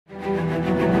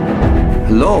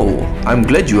Hello, I'm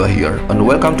glad you are here and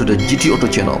welcome to the GT Auto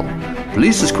channel.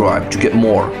 Please subscribe to get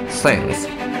more. Thanks.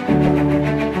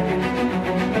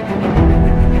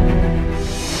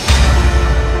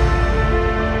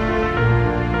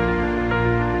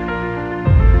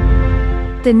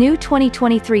 The new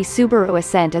 2023 Subaru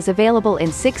Ascent is available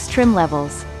in 6 trim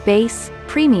levels: Base,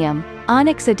 Premium,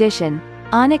 Onyx Edition,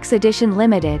 Onyx Edition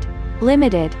Limited,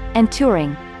 Limited, and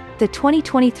Touring. The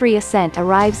 2023 Ascent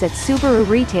arrives at Subaru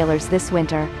retailers this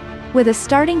winter. With a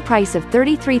starting price of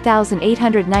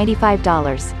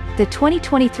 $33,895, the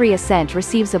 2023 Ascent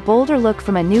receives a bolder look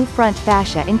from a new front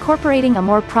fascia incorporating a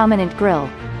more prominent grille,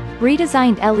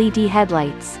 redesigned LED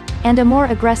headlights, and a more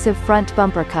aggressive front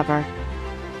bumper cover.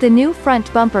 The new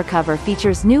front bumper cover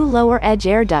features new lower edge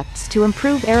air ducts to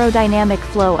improve aerodynamic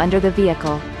flow under the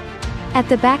vehicle. At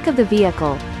the back of the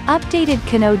vehicle, updated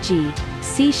Kano G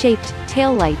C-shaped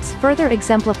taillights further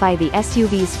exemplify the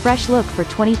SUV's fresh look for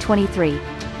 2023.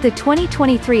 The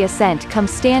 2023 Ascent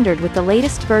comes standard with the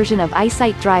latest version of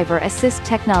EyeSight driver assist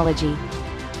technology.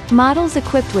 Models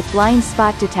equipped with blind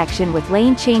spot detection with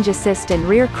lane change assist and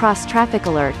rear cross traffic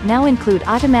alert now include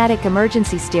automatic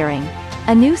emergency steering,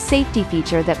 a new safety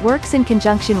feature that works in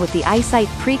conjunction with the EyeSight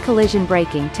pre-collision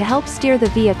braking to help steer the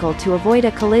vehicle to avoid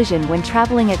a collision when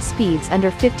traveling at speeds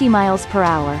under 50 miles per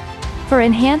hour. For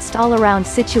enhanced all-around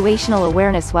situational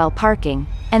awareness while parking,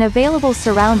 an available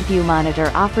surround view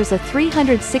monitor offers a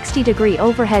 360-degree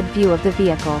overhead view of the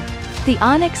vehicle. The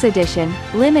Onyx Edition,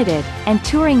 Limited, and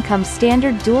Touring comes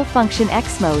standard dual-function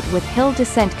X mode with hill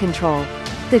descent control.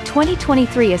 The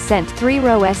 2023 Ascent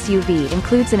 3-row SUV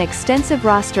includes an extensive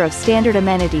roster of standard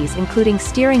amenities including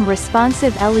steering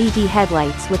responsive LED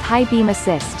headlights with high beam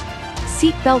assist,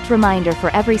 seat belt reminder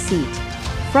for every seat,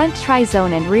 front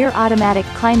tri-zone and rear automatic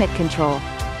climate control,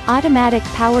 automatic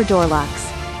power door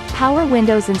locks, power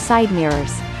windows and side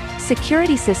mirrors,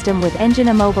 security system with engine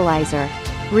immobilizer,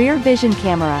 rear vision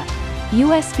camera,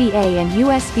 USB-A and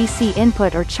USB-C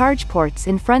input or charge ports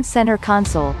in front center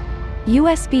console,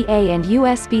 USB-A and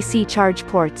USB-C charge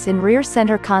ports in rear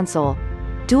center console,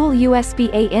 dual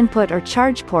USB-A input or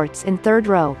charge ports in third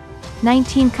row,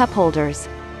 19 cup holders,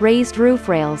 raised roof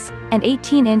rails, and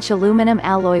 18-inch aluminum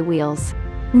alloy wheels.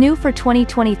 New for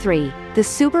 2023, the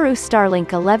Subaru Starlink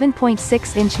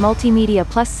 11.6-inch Multimedia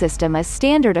Plus system is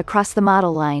standard across the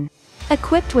model line.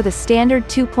 Equipped with a standard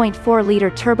 2.4-liter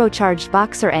turbocharged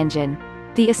boxer engine,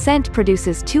 the Ascent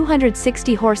produces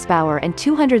 260 horsepower and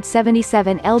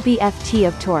 277 lb-ft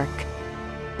of torque.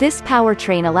 This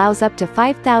powertrain allows up to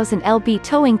 5,000 lb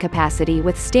towing capacity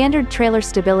with standard trailer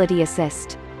stability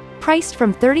assist. Priced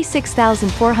from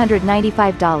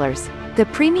 $36,495, the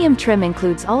premium trim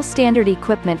includes all standard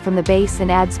equipment from the base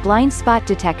and adds blind spot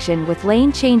detection with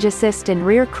lane change assist and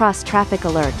rear cross traffic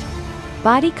alert,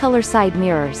 body color side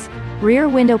mirrors, rear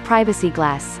window privacy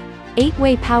glass,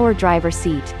 8-way power driver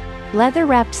seat,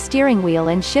 leather-wrapped steering wheel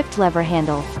and shift lever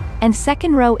handle, and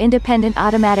second-row independent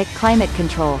automatic climate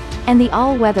control, and the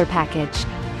all-weather package.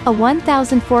 A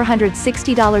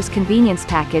 $1,460 convenience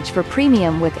package for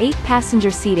premium with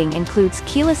 8-passenger seating includes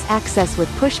keyless access with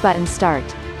push-button start,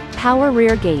 power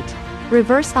rear gate,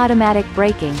 reverse automatic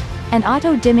braking, and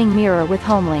auto-dimming mirror with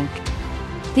HomeLink.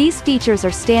 These features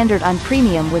are standard on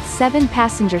premium with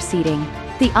 7-passenger seating.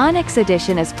 The Onyx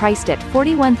Edition is priced at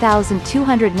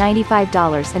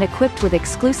 $41,295 and equipped with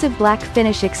exclusive black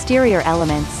finish exterior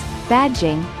elements,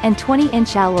 badging, and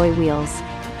 20-inch alloy wheels.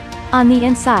 On the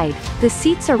inside, the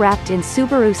seats are wrapped in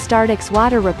Subaru Startex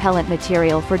water repellent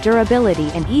material for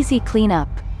durability and easy cleanup.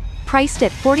 Priced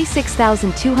at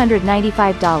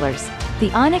 $46,295,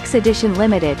 the Onyx Edition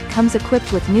Limited comes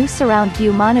equipped with new surround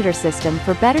view monitor system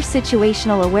for better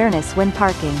situational awareness when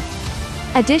parking.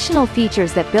 Additional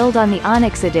features that build on the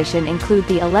Onyx Edition include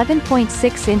the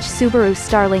 11.6-inch Subaru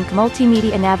Starlink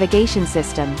multimedia navigation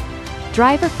system,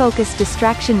 driver-focused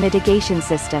distraction mitigation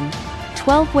system,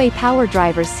 12-way power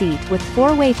driver's seat with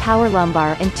 4-way power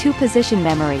lumbar and 2-position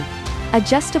memory,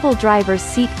 adjustable driver's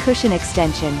seat cushion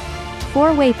extension,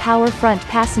 4-way power front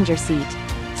passenger seat,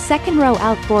 second-row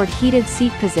outboard heated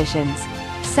seat positions,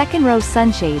 second-row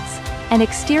sunshades, and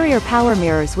exterior power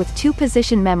mirrors with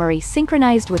 2-position memory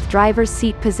synchronized with driver's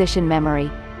seat position memory.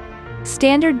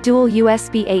 Standard dual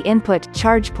USB-A input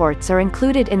charge ports are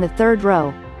included in the third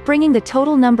row, bringing the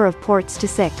total number of ports to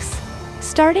 6.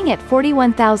 Starting at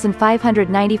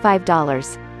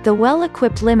 $41,595, the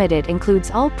well-equipped Limited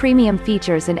includes all premium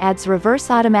features and adds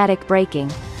reverse automatic braking,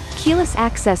 keyless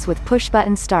access with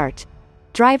push-button start,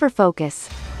 driver focus,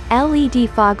 LED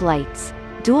fog lights,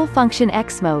 dual-function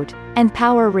X mode, and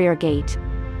power rear gate.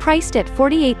 Priced at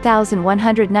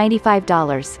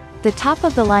 $48,195, The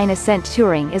top-of-the-line Ascent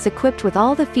Touring is equipped with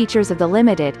all the features of the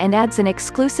Limited and adds an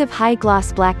exclusive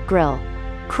high-gloss black grille,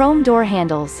 chrome door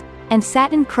handles, and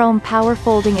satin chrome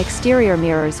power-folding exterior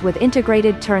mirrors with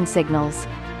integrated turn signals.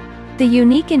 The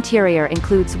unique interior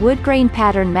includes wood grain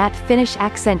pattern matte finish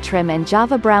accent trim and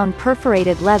Java brown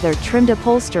perforated leather trimmed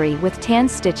upholstery with tan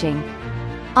stitching.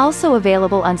 Also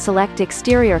available on select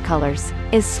exterior colors,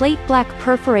 is slate black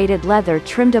perforated leather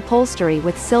trimmed upholstery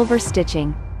with silver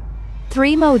stitching.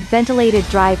 3-mode ventilated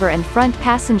driver and front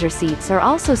passenger seats are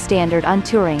also standard on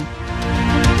Touring.